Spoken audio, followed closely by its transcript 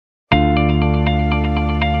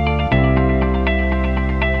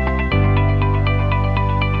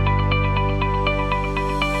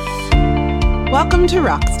Welcome to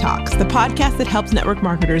Rox Talks, the podcast that helps network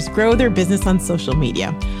marketers grow their business on social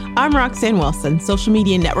media. I'm Roxanne Wilson, social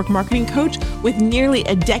media network marketing coach with nearly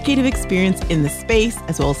a decade of experience in the space,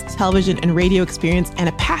 as well as television and radio experience, and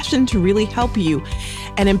a passion to really help you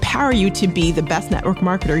and empower you to be the best network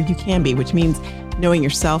marketer you can be, which means knowing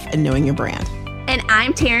yourself and knowing your brand. And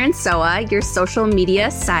I'm Taryn Soa, your social media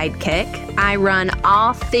sidekick. I run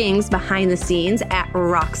all things behind the scenes at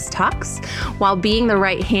Rox Talks. While being the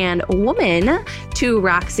right-hand woman to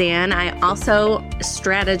Roxanne, I also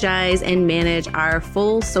strategize and manage our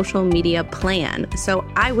full social media plan. So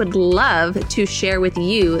I would love to share with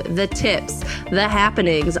you the tips, the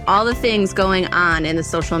happenings, all the things going on in the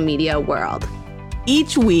social media world.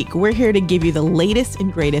 Each week, we're here to give you the latest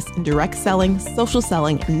and greatest in direct selling, social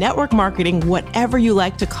selling, network marketing, whatever you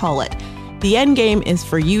like to call it. The end game is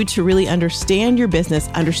for you to really understand your business,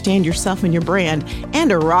 understand yourself and your brand,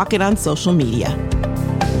 and to rock it on social media.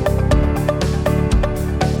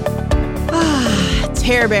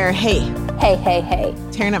 Tara Bear, hey. Hey.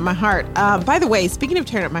 Tearing up my heart. By the way, speaking of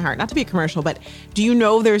tearing up my heart, not to be a commercial, but do you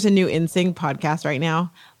know there's a new NSYNC podcast right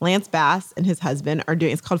now? Lance Bass and his husband are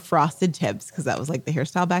doing, it's called Frosted Tips, because that was like the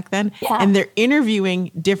hairstyle back then. Yeah. And they're interviewing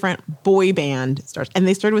different boy band stars. And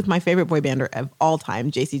they started with my favorite boy bander of all time,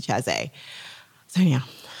 JC Chasez. So yeah.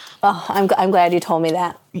 Oh, I'm glad you told me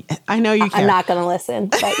that. I know you care. I'm not going to listen,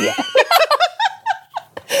 but yeah.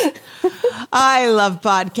 I love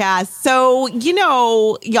podcasts. So,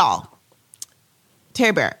 y'all,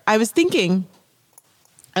 Tara Bear, I was thinking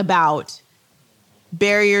about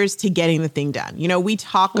barriers to getting the thing done. We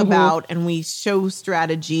talk about and we show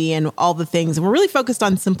strategy and all the things, and we're really focused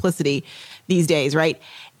on simplicity these days, right?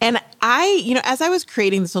 And as I was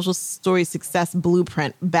creating the Social Story Success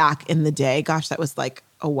Blueprint back in the day, gosh, that was like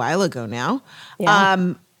a while ago now. Yeah.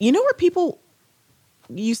 Where people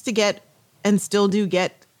used to get and still do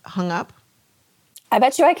get hung up? I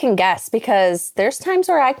bet you I can guess, because there's times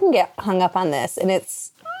where I can get hung up on this, and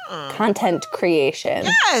it's content creation.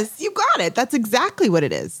 Yes, you got it. That's exactly what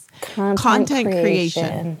it is. Content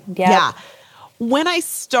creation. Yep. Yeah. When I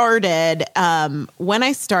started and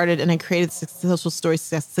I created Social Story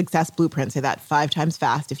Success Blueprint, say that 5 times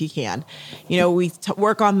fast if you can. We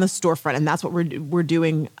work on the storefront, and that's what we're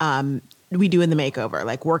doing. We do in the makeover,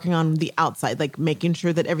 like working on the outside, like making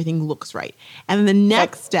sure that everything looks right. And the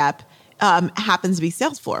next step happens to be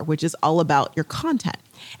sales floor, which is all about your content.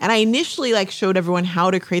 And I initially showed everyone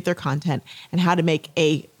how to create their content and how to make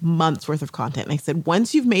a month's worth of content. And I said,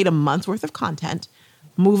 once you've made a month's worth of content,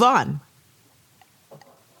 move on.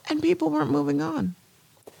 And people weren't moving on.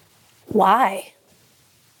 Why?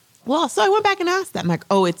 Well, so I went back and asked them,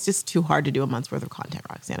 it's just too hard to do a month's worth of content,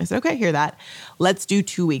 Roxanne. I said, okay, hear that. Let's do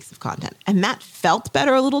 2 weeks of content. And that felt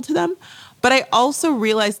better a little to them. But I also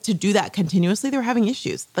realized to do that continuously, they were having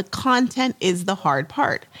issues. The content is the hard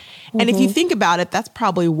part. And if you think about it, that's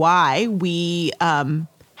probably why we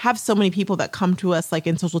have so many people that come to us, like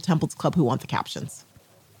in Social Templates Club, who want the captions.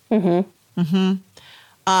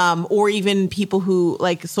 Or even people who,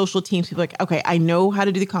 like social teams, people okay, I know how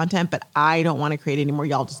to do the content, but I don't want to create anymore.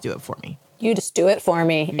 Y'all just do it for me. You just do it for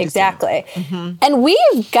me. Exactly. And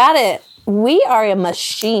we've got it. We are a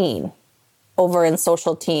machine over in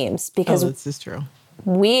social teams, because this is true.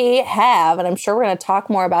 We have, and I'm sure we're going to talk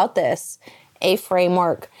more about this, a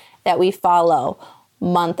framework that we follow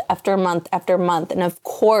month after month after month. And of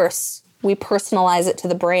course, we personalize it to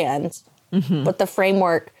the brand, but the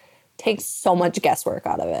framework takes so much guesswork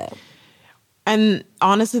out of it. And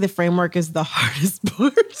honestly, the framework is the hardest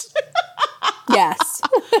part. Yes.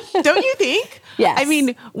 Don't you think? Yes. I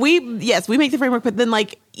mean, we make the framework, but then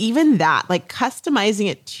even that, customizing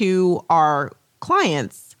it to our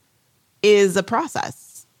clients is a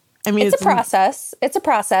process. I mean, it's a process. It's a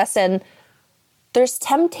process. And there's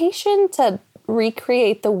temptation to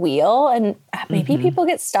recreate the wheel, and maybe people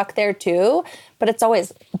get stuck there too, but it's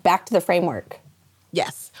always back to the framework.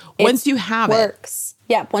 Yes. Once you have it. Works.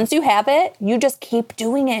 Yeah. Once you have it, you just keep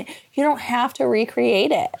doing it. You don't have to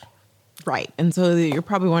recreate it. Right. And so you're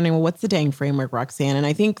probably wondering, well, what's the dang framework, Roxanne? And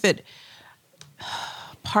I think that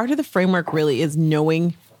part of the framework really is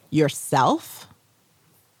knowing yourself.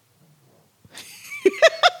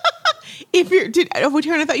 I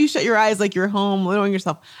thought you shut your eyes like you're home, knowing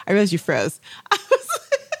yourself. I realized you froze.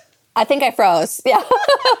 I think I froze. Yeah.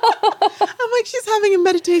 I'm like, she's having a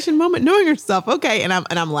meditation moment, knowing herself. Okay. And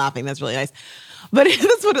I'm laughing. That's really nice. But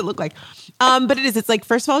that's what it looked like. But it is. It's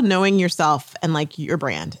first of all, knowing yourself and your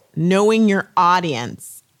brand, knowing your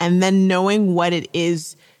audience, and then knowing what it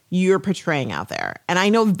is you're portraying out there. And I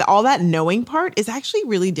know all that knowing part is actually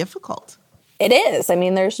really difficult. It is. I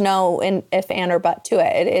mean, there's no if, and, or but to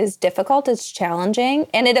it. It is difficult. It's challenging,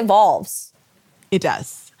 and it evolves. It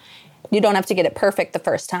does. You don't have to get it perfect the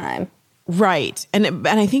first time. Right. And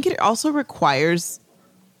I think it also requires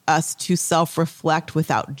us to self-reflect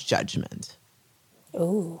without judgment.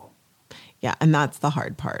 Ooh. Yeah, and that's the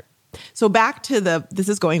hard part. So back to this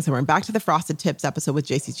is going somewhere, back to the Frosted Tips episode with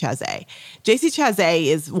JC Chasez. JC Chasez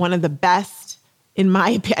is one of the best, in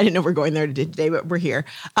my opinion. I didn't know we're going there today, but we're here.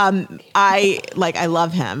 I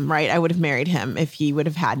love him, right? I would have married him if he would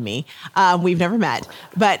have had me. We've never met,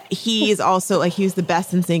 but he is also he was the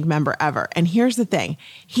best NSYNC member ever. And here's the thing.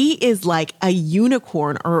 He is like a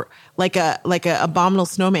unicorn or like a abominable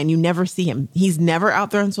snowman. You never see him. He's never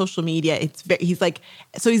out there on social media.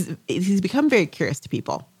 He's become very curious to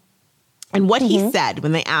people. And what he said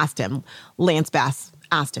when they asked him, Lance Bass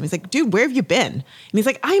asked him, he's like, dude, where have you been? And he's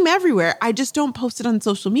like, I'm everywhere. I just don't post it on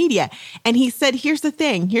social media. And he said, here's the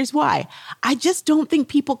thing. Here's why. I just don't think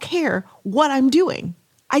people care what I'm doing.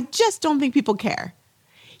 I just don't think people care.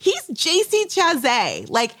 He's JC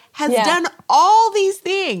Chasez, has done all these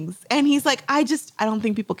things. And he's like, I don't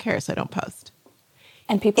think people care, so I don't post.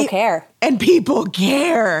 And people care. And people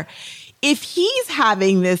care. If he's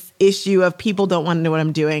having this issue of people don't want to know what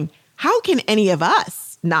I'm doing, how can any of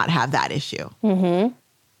us not have that issue? Mm-hmm.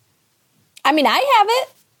 I mean, I have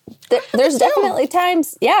it. There's definitely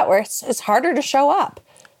times, where it's harder to show up.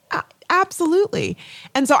 Absolutely.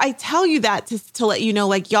 And so I tell you that to let you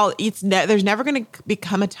know, y'all, there's never going to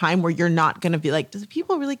become a time where you're not going to be like, does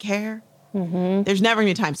people really care? Mm-hmm. There's never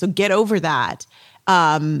going to be a time. So get over that.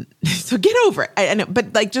 So get over it.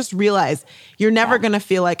 But just realize you're never going to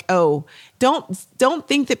feel like, oh, don't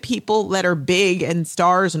think that people that are big and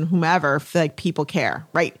stars and whomever feel like people care,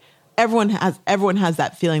 right? Everyone has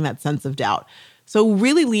that feeling, that sense of doubt. So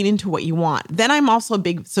really lean into what you want. Then I'm also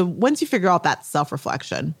so once you figure out that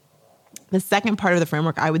self-reflection, the second part of the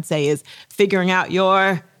framework I would say is figuring out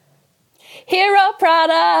your hero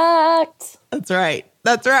product. That's right.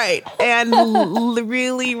 And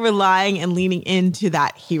really relying and leaning into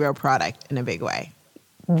that hero product in a big way.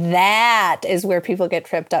 That is where people get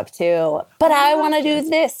tripped up too. But I want to do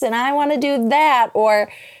this and I want to do that, or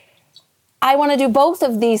I want to do both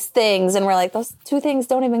of these things. And we're like, those two things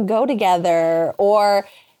don't even go together. Or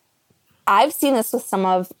I've seen this with some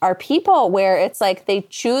of our people where it's like they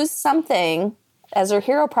choose something as their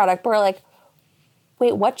hero product, but we're like,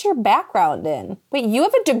 wait, what's your background in? Wait, you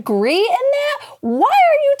have a degree in that? Why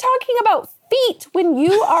are you talking about feet when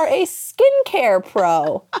you are a skincare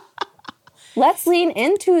pro? Let's lean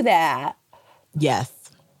into that. Yes.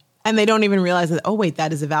 And they don't even realize that, oh, wait,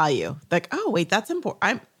 that is a value. Like, oh, wait, that's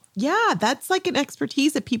important. That's like an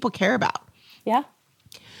expertise that people care about. Yeah.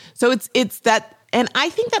 So it's that. And I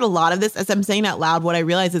think that a lot of this, as I'm saying out loud, what I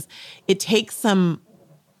realize is it takes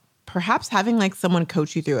perhaps having someone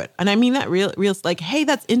coach you through it. And I mean that real hey,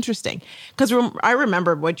 that's interesting. Because I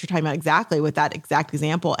remember what you're talking about exactly with that exact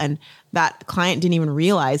example. And that client didn't even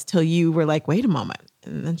realize till you were like, wait a moment.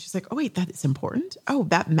 And then she's like, oh, wait, that is important. Oh,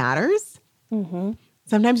 that matters. Mm-hmm.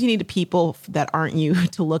 Sometimes you need people that aren't you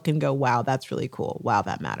to look and go, wow, that's really cool. Wow,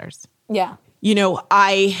 that matters. Yeah.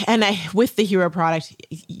 With the hero product,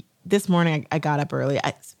 this morning I got up early.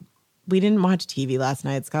 We didn't watch TV last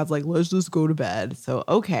night. Scott's like, let's just go to bed. So,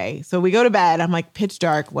 okay. So we go to bed. I'm like, pitch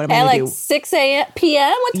dark. What am I going to do? 6 p.m.?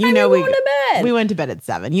 What time are you going to bed? We went to bed at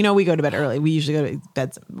 7. We go to bed early. We usually go to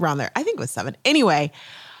bed around there. I think it was 7. Anyway,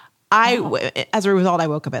 as a result, I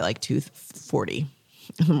woke up at 2:40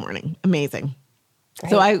 in the morning. Amazing.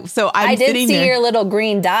 Great. I did see your little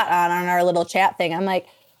green dot on our little chat thing. I'm like,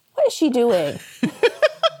 what is she doing?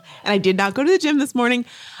 And I did not go to the gym this morning.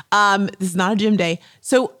 This is not a gym day.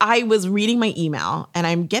 So I was reading my email and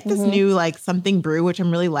I get this new something brew, which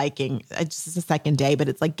I'm really liking. It's just a second day, but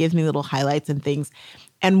it's gives me little highlights and things.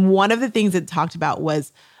 And one of the things it talked about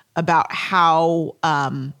was about how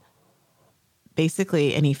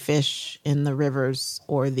basically any fish in the rivers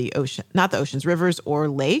or the ocean, not the oceans, rivers or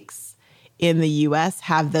lakes in the US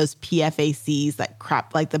have those PFACs, that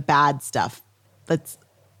crap, the bad stuff that's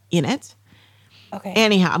in it. Okay.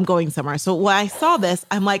 Anyhow, I'm going somewhere. So when I saw this,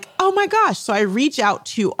 I'm like, oh my gosh. So I reach out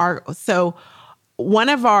to one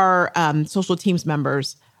of our social teams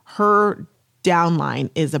members, her downline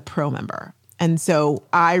is a pro member. And so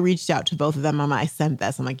I reached out to both of them and I sent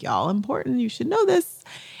this. I'm like, y'all important. You should know this.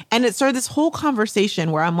 And it started this whole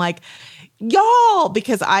conversation where I'm like, y'all,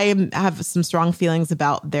 because I have some strong feelings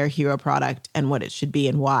about their hero product and what it should be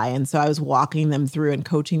and why. And so I was walking them through and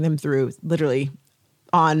coaching them through literally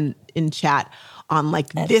in chat on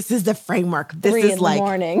this is the framework. This is in the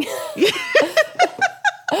morning.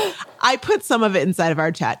 I put some of it inside of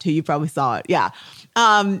our chat too. You probably saw it. Yeah.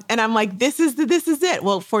 And I'm like, this is it.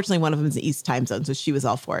 Well, fortunately one of them is the East time zone. So she was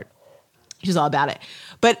all for it. She's all about it.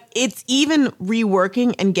 But it's even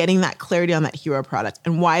reworking and getting that clarity on that hero product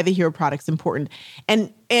and why the hero product's important.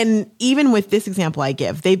 And even with this example I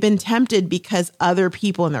give, they've been tempted because other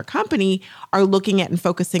people in their company are looking at and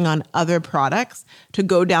focusing on other products to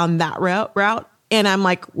go down that route. And I'm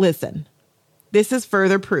like, listen, this is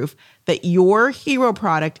further proof that your hero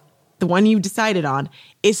product, the one you decided on,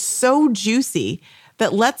 is so juicy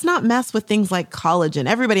that let's not mess with things like collagen.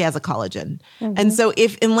 Everybody has a collagen. And so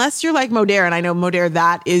unless you're like Modere, and I know Modere,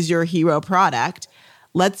 that is your hero product,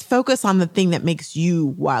 let's focus on the thing that makes you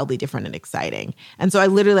wildly different and exciting. And so I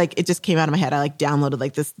literally it just came out of my head. I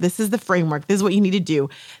downloaded this is the framework. This is what you need to do.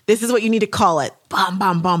 This is what you need to call it. Bum,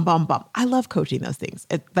 bum, bum, bum, bum. I love coaching those things.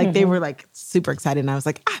 They were super excited. And I was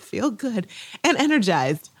like, I feel good and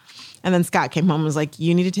energized. And then Scott came home and was like,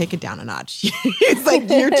 you need to take it down a notch. He's like,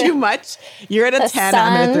 you're too much. You're at a 10,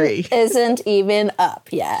 I'm at a 3. Isn't even up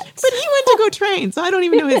yet. But he went to go train, so I don't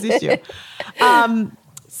even know his issue.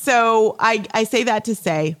 So I say that to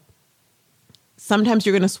say, sometimes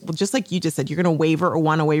you're going to, just like you just said, you're going to waver or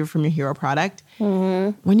want to waver from your hero product.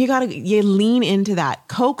 When you lean into that.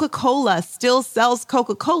 Coca-Cola still sells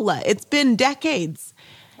Coca-Cola. It's been decades.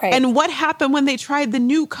 Right. And what happened when they tried the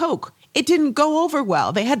new Coke? It didn't go over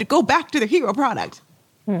well. They had to go back to their hero product.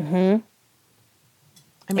 I mean,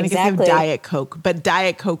 I guess they have Diet Coke, but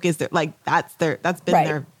Diet Coke is that's been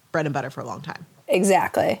their bread and butter for a long time.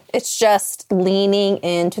 Exactly. It's just leaning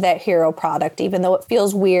into that hero product, even though it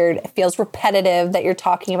feels weird, it feels repetitive that you're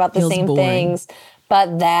talking about the same things.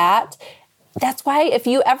 But that's why if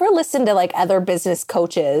you ever listen to other business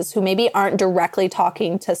coaches who maybe aren't directly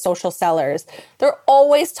talking to social sellers, they're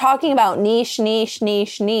always talking about niche, niche,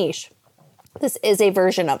 niche, niche. This is a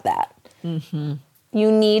version of that.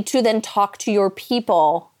 You need to then talk to your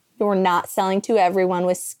people. You're not selling to everyone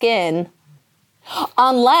with skin.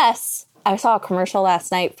 Unless, I saw a commercial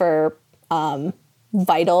last night for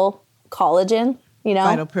Vital Collagen,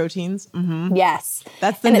 Vital Proteins. Yes.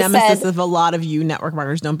 That's the nemesis of a lot of you network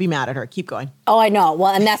marketers. Don't be mad at her. Keep going. Oh, I know.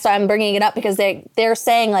 Well, and that's why I'm bringing it up, because they're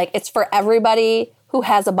saying it's for everybody who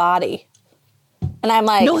has a body. And I'm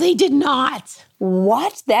like, no, they did not.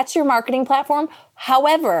 What? That's your marketing platform?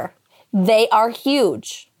 However, they are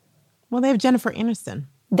huge. Well, they have Jennifer Aniston.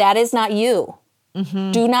 That is not you.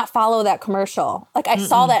 Do not follow that commercial. I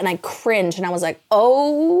saw that and I cringed and I was like,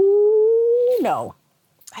 oh, no.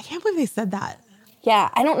 I can't believe they said that. Yeah.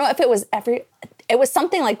 I don't know if it was it was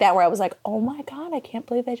something like that where I was like, oh my God, I can't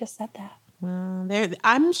believe they just said that. Well,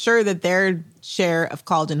 I'm sure that their share of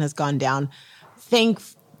collagen has gone down.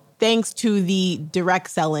 Thanks to the direct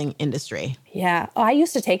selling industry. Yeah. Oh, I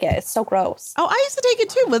used to take it. It's so gross. Oh, I used to take it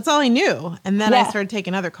too, but that's all I knew. And then I started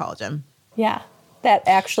taking other collagen. Yeah. That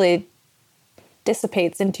actually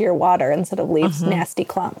dissipates into your water instead of leaves nasty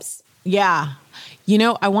clumps. Yeah.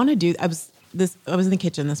 I want to do, I was in the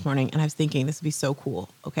kitchen this morning and I was thinking this would be so cool.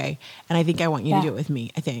 Okay. And I think I want you to do it with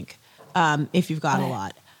me, I think. If you've got a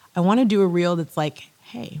lot. I want to do a reel that's like,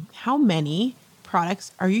 hey, how many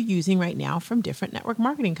products are you using right now from different network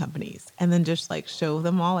marketing companies? And then just show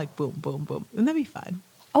them all boom, boom, boom. Wouldn't that be fun?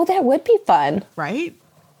 Oh, that would be fun. Right?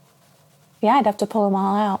 Yeah, I'd have to pull them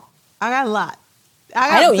all out. I got a lot.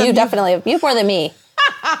 I know you definitely. You more than me.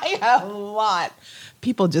 I have a lot.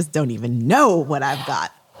 People just don't even know what I've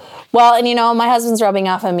got. Well, and my husband's rubbing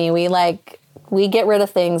off on me. We get rid of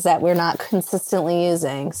things that we're not consistently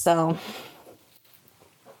using. So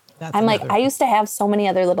I'm I used to have so many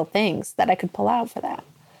other little things that I could pull out for that.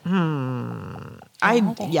 We're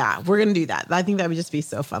going to do that. I think that would just be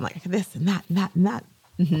so fun. This and that and that and that.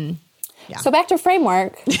 Yeah. So back to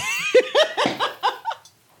framework.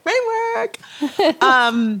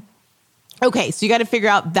 Okay, so you got to figure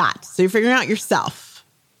out that. So you're figuring out yourself.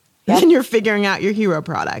 Then you're figuring out your hero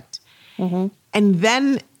product. And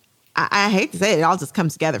then, I hate to say it all just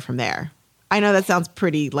comes together from there. I know that sounds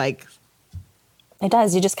pretty It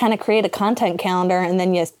does. You just kind of create a content calendar and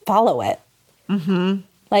then you follow it.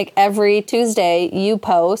 Every Tuesday, you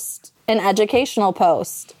post an educational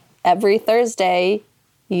post. Every Thursday,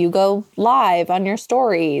 you go live on your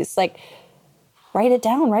stories. Write it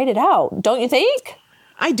down, write it out. Don't you think?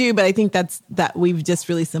 I do, but I think that we've just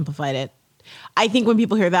really simplified it. I think when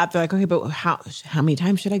people hear that, they're like, okay, but how many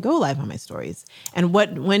times should I go live on my stories? And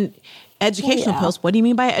when educational post, what do you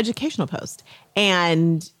mean by educational post?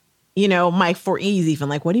 And, my 4 E's even,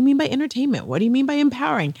 what do you mean by entertainment? What do you mean by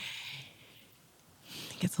empowering?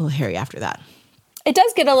 It gets a little hairy after that. It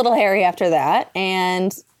does get a little hairy after that.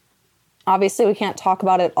 And obviously we can't talk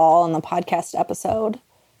about it all in the podcast episode.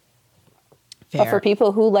 Fair. But for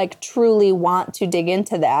people who truly want to dig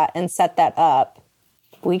into that and set that up,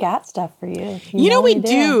 we got stuff for you. We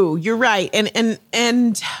do. You're right.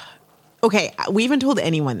 And Okay, we haven't told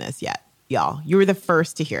anyone this yet, y'all. You were the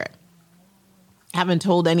first to hear it. Haven't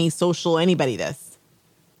told anybody this.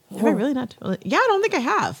 Have I really not told it? Yeah, I don't think I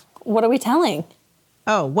have. What are we telling?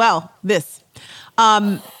 Oh, well, this,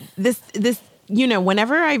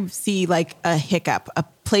 whenever I see like a hiccup, a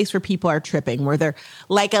place where people are tripping, where they're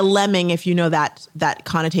like a lemming, if you know that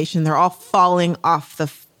connotation, they're all falling off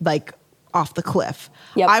the cliff.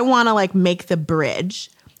 Yep. I want to like make the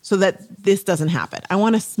bridge so that this doesn't happen. I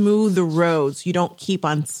want to smooth the roads. You don't keep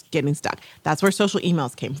on getting stuck. That's where social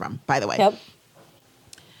emails came from, by the way. Yep.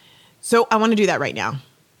 So I want to do that right now.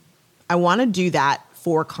 I want to do that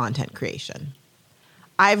for content creation.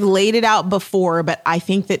 I've laid it out before, but I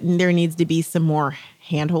think that there needs to be some more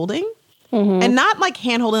hand-holding. And not like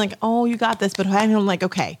hand-holding like, oh, you got this, but hand-holding like,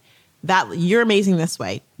 okay, that you're amazing this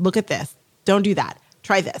way. Look at this. Don't do that.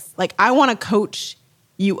 Try this. Like, I want to coach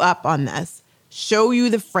you up on this, show you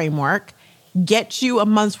the framework, get you a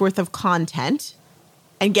month's worth of content,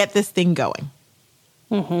 and get this thing going.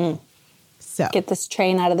 So Get this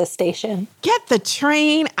train out of the station. Get the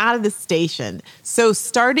train out of the station. So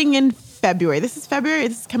starting in February, this is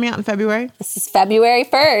coming out in February. This is February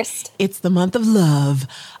 1st. It's the month of love.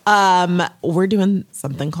 We're doing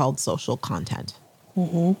something called social content.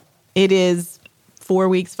 It is 4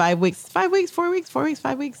 weeks, 5 weeks, 5 weeks, 4 weeks, 4 weeks,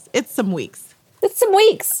 5 weeks. It's some weeks. It's some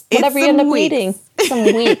weeks. Whatever you end up needing. Some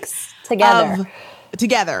weeks together.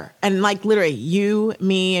 And like literally you,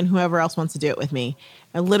 me, and whoever else wants to do it with me.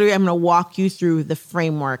 And literally I'm going to walk you through the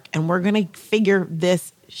framework and we're going to figure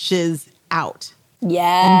this shiz out.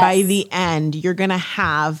 Yes. And by the end, you're going to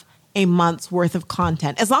have a month's worth of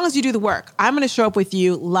content. As long as you do the work, I'm going to show up with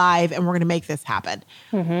you live and we're going to make this happen.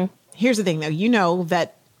 Here's the thing though. You know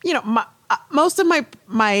that, most of my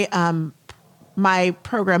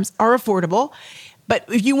programs are affordable, but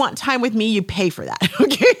if you want time with me, you pay for that.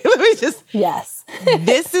 Okay. Let me just, Yes.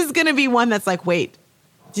 this is going to be one that's like, wait,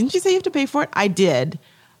 didn't you say you have to pay for it? I did.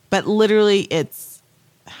 But literally it's,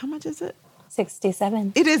 how much is it?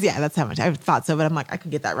 67. It is. Yeah, that's how much. I thought so, but I'm like, I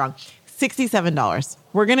could get that wrong. $67.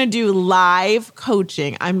 We're going to do live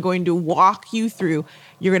coaching. I'm going to walk you through.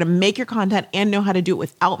 You're going to make your content and know how to do it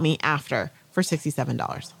without me after for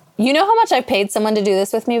 $67. You know how much I've paid someone to do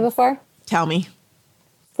this with me before? Tell me.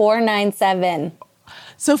 $497.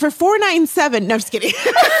 So for $497, no, just kidding.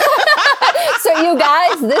 So you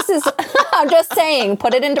guys, this is, I'm just saying,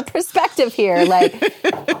 put it into perspective here, like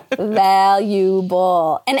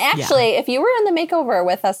valuable. And actually, if you were in the makeover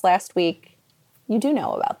with us last week, you do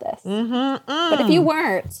know about this. But if you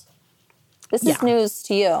weren't, this is news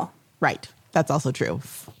to you. Right. That's also true.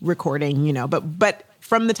 Recording, but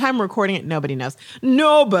from the time we're recording it, nobody knows.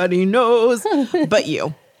 Nobody knows but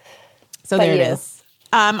you. So there it is.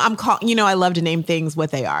 I'm calling, I love to name things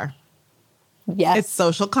what they are. Yes. It's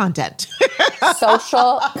social content.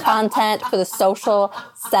 Social content for the social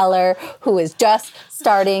seller who is just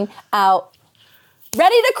starting out,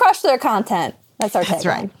 ready to crush their content. That's our tagline.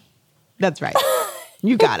 Right. That's right.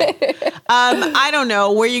 You got it. I don't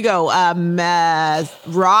know where you go.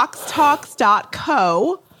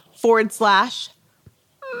 rockstalks.co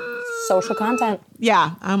 / social content.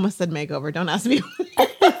 Yeah, I almost said makeover. Don't ask me.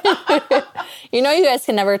 You guys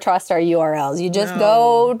can never trust our URLs. You just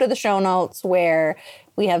go to the show notes where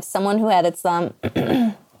we have someone who edits them.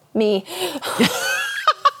 Me.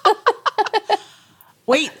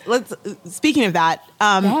 Wait, speaking of that,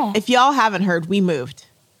 if y'all haven't heard, we moved.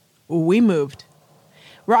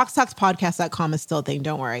 Rockstalkspodcast.com is still a thing.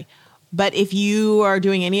 Don't worry. But if you are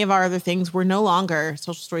doing any of our other things, we're no longer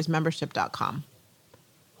socialstoriesmembership.com.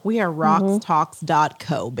 We are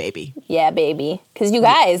rockstalks.co, baby. Yeah, baby. Because you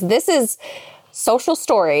guys, this is Social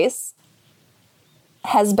Stories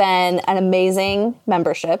has been an amazing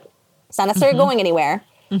membership. It's not necessarily going anywhere,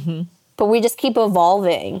 but we just keep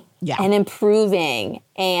evolving and improving.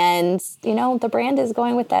 And, the brand is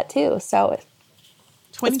going with that too. So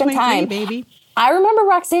it's been time. Baby. I remember,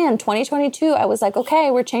 Roxanne, 2022, I was like, okay,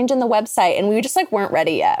 we're changing the website. And we just weren't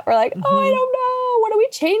ready yet. We're like, oh, I don't know. What do we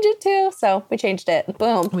change it to? So we changed it.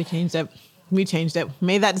 Boom. We changed it.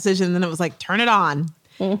 Made that decision. And then it was like, turn it on.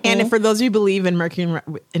 And for those of you who believe in Mercury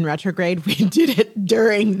in retrograde, we did it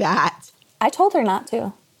during that. I told her not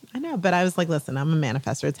to. I know, but I was like, listen, I'm a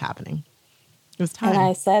manifestor. It's happening. It was time. And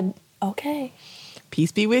I said, okay.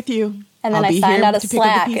 Peace be with you. And then I signed out of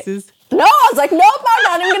Slack. No, I was like, nope, I'm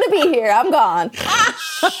not even going to be here. I'm gone.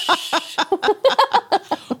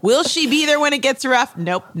 Will she be there when it gets rough?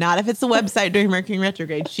 Nope, not if it's the website during Mercury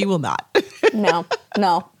retrograde. She will not. No.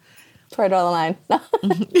 It's right on the line.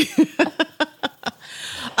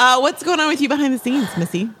 What's going on with you behind the scenes,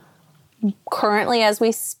 Missy? Currently, as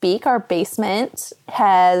we speak, our basement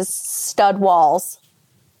has stud walls.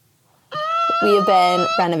 we have been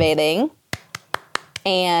renovating.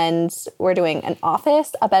 And we're doing an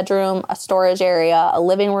office, a bedroom, a storage area, a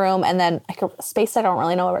living room, and then like a space I don't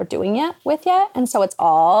really know what we're doing yet. And so it's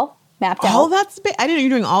all mapped out. Oh, I didn't know you're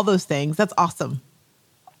doing all those things. That's awesome.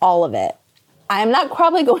 All of it. I'm not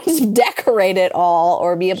probably going to decorate it all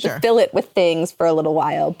or be able to fill it with things for a little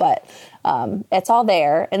while, but it's all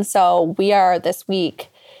there. And so we are this week,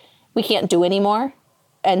 we can't do any more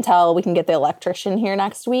until we can get the electrician here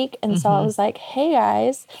next week. And so I was like, hey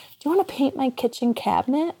guys, do you want to paint my kitchen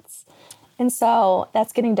cabinets? And so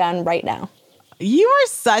that's getting done right now. You are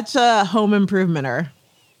such a home improvementer.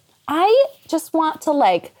 I just want to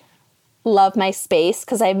like love my space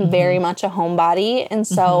because I'm very much a homebody. And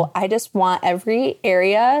so I just want every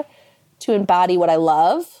area to embody what I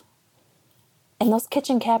love. And those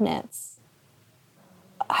kitchen cabinets,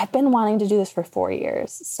 I've been wanting to do this for 4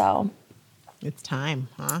 years. So it's time,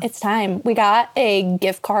 huh? it's time. We got a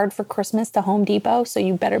gift card for Christmas to Home Depot. So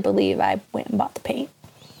you better believe I went and bought the paint.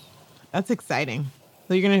 That's exciting.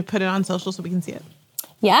 So you're going to put it on social so we can see it?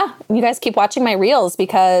 Yeah. You guys keep watching my reels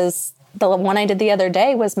because the one I did the other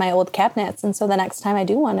day was my old cabinets. And so the next time I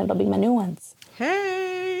do one, it'll be my new ones.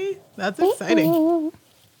 Hey, that's exciting.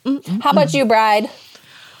 How about you, bride?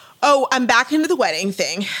 Oh, I'm back into the wedding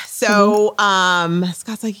thing. So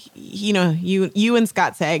Scott's like, you and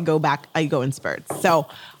Scott say I go in spurts. So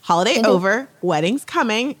holiday over, wedding's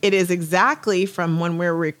coming. It is exactly from when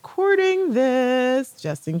we're recording this,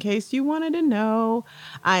 just in case you wanted to know.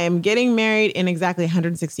 I am getting married in exactly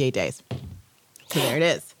 168 days. So there it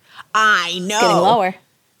is. I know. It's getting lower.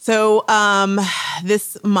 So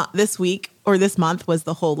this week or this month was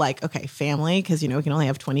the whole family, because we can only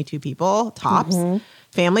have 22 people tops.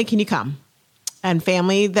 Family, can you come? And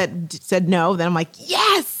family that said no, then I'm like,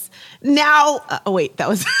 yes. Now, wait, that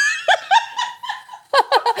was.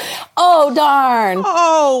 Oh, darn.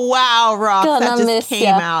 Oh, wow, Rox. That just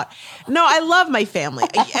came out. No, I love my family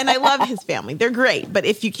and I love his family. They're great. But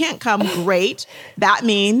if you can't come, great. That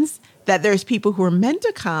means that there's people who are meant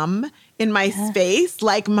to come in my space,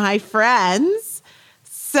 like my friends.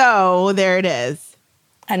 So there it is.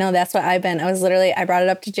 I know that's what I've been. I brought it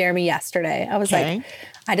up to Jeremy yesterday. I was like,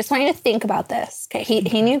 I just want you to think about this. Okay.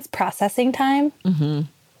 He needs processing time.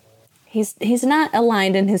 He's not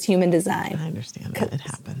aligned in his human design. I understand that. It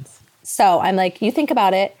happens. So I'm like, you think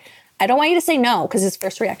about it. I don't want you to say no because his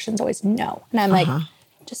first reaction is always no. And I'm like,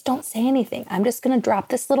 just don't say anything. I'm just going to drop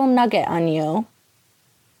this little nugget on you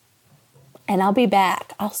and I'll be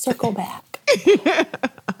back. I'll circle back.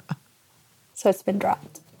 So it's been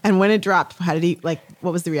dropped. And when it dropped, how did he,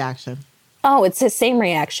 what was the reaction? Oh, it's his same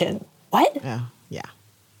reaction. What? Oh, yeah.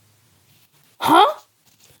 Huh?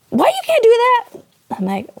 Why you can't do that? I'm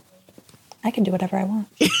like, I can do whatever I want.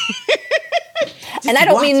 And I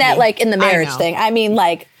don't mean that in the marriage thing. I mean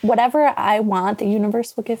whatever I want, the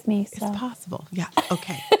universe will give me. So. It's possible. Yeah.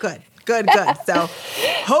 Okay. Good. So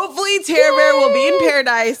hopefully Tara Bear will be in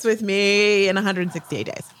paradise with me in 168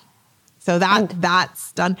 days. So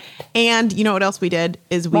that's done. And you know what else we did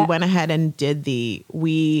is we went ahead and did so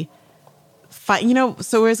we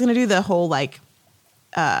was going to do the whole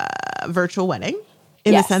virtual wedding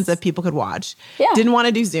in the sense that people could watch. Yeah. Didn't want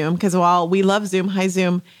to do Zoom because while we love Zoom, hi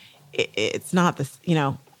Zoom, it's not this,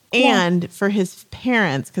 and for his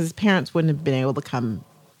parents, because his parents wouldn't have been able to come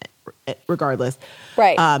regardless.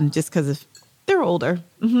 Right. Just because they're older.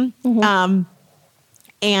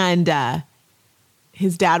 And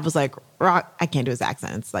his dad was like, I can't do his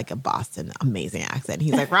accent. It's like a Boston amazing accent.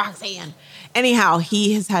 He's like, Roxanne. Anyhow,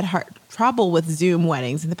 he has had trouble with Zoom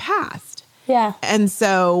weddings in the past. Yeah. And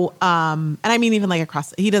so, and I mean, even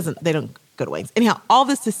across, they don't go to weddings. Anyhow, all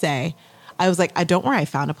this to say, I was like, don't worry, I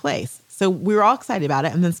found a place. So we were all excited about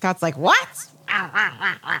it. And then Scott's like, what?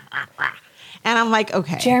 And I'm like,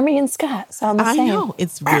 okay. Jeremy and Scott sound the same. I know.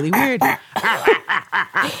 It's really weird.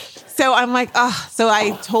 So I'm like, so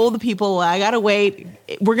I told the people, I got to wait.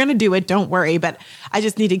 We're going to do it. Don't worry. But I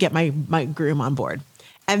just need to get my groom on board.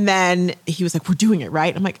 And then he was like, we're doing it,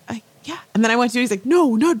 right? I'm like, yeah. And then I went to do it. He's like,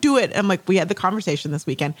 no, do it. I'm like, we had the conversation this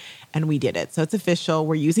weekend and we did it. So it's official.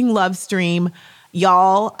 We're using Lovestream.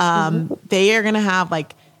 Y'all, they are going to have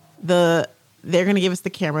they're going to give us the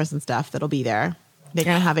cameras and stuff that'll be there. They're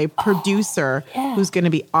going to have a producer who's going to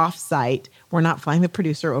be off-site. We're not flying the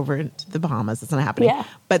producer over to the Bahamas. It's not happening. Yeah.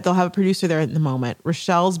 But they'll have a producer there in the moment.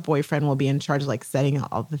 Rochelle's boyfriend will be in charge of setting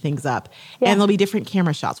all the things up. Yeah. And there'll be different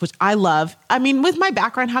camera shots, which I love. I mean, with my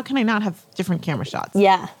background, how can I not have different camera shots?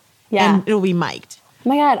 Yeah. Yeah. And it'll be mic'd. Oh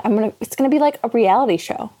my God, it's going to be like a reality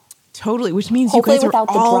show. Totally, which means hopefully you guys are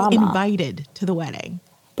all invited to the wedding.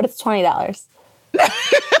 But it's $20.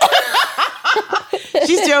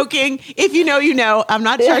 She's joking. If you know, you know. I'm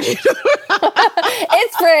not charging.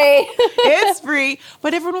 It's free. It's free,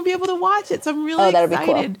 but everyone will be able to watch it. So I'm really that'll be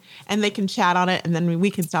excited. cool. And they can chat on it, and then we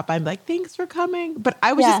can stop by and be like, thanks for coming. But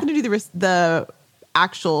I was just going to do the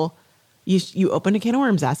actual, you opened a can of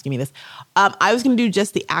worms asking me this. I was going to do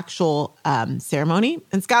just the actual ceremony.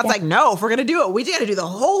 And Scott's like, no, if we're going to do it, we got to do the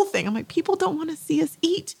whole thing. I'm like, people don't want to see us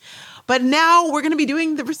eat. But now we're going to be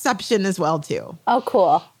doing the reception as well, too. Oh,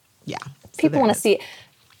 cool. Yeah. People want to see it.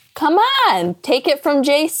 Come on, take it from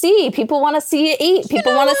JC. People want to see you eat.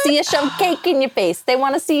 People want to see you shove cake in your face. They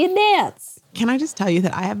want to see you dance. Can I just tell you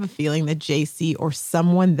that I have a feeling that JC or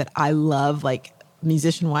someone that I love, like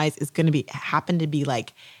musician-wise, is going to happen to be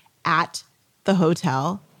like at the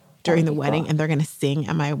hotel during the wedding, and they're going to sing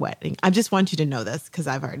at my wedding. I just want you to know this because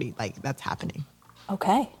I've already, that's happening.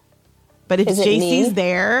 Okay. But if JC's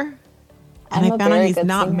there, and I found out he's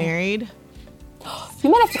not married. You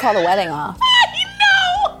might have to call the wedding off.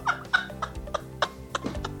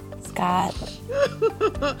 Scott.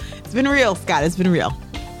 It's been real, Scott. It's been real.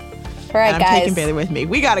 All right, and I'm taking Bailey with me.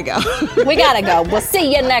 We got to go. We got to go. We'll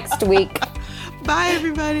see you next week. Bye,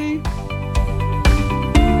 everybody.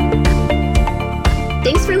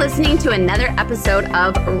 Thanks for listening to another episode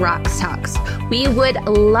of Rocks Talks. We would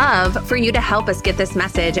love for you to help us get this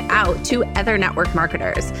message out to other network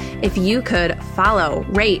marketers. If you could follow,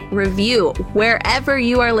 rate, review wherever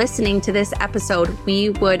you are listening to this episode, we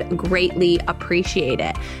would greatly appreciate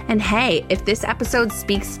it. And hey, if this episode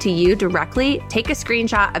speaks to you directly, take a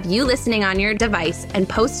screenshot of you listening on your device and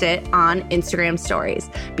post it on Instagram stories.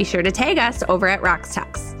 Be sure to tag us over at Rocks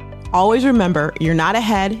Talks. Always remember, you're not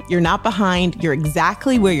ahead, you're not behind, you're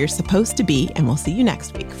exactly where you're supposed to be, and we'll see you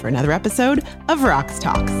next week for another episode of Rocks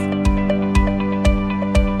Talks.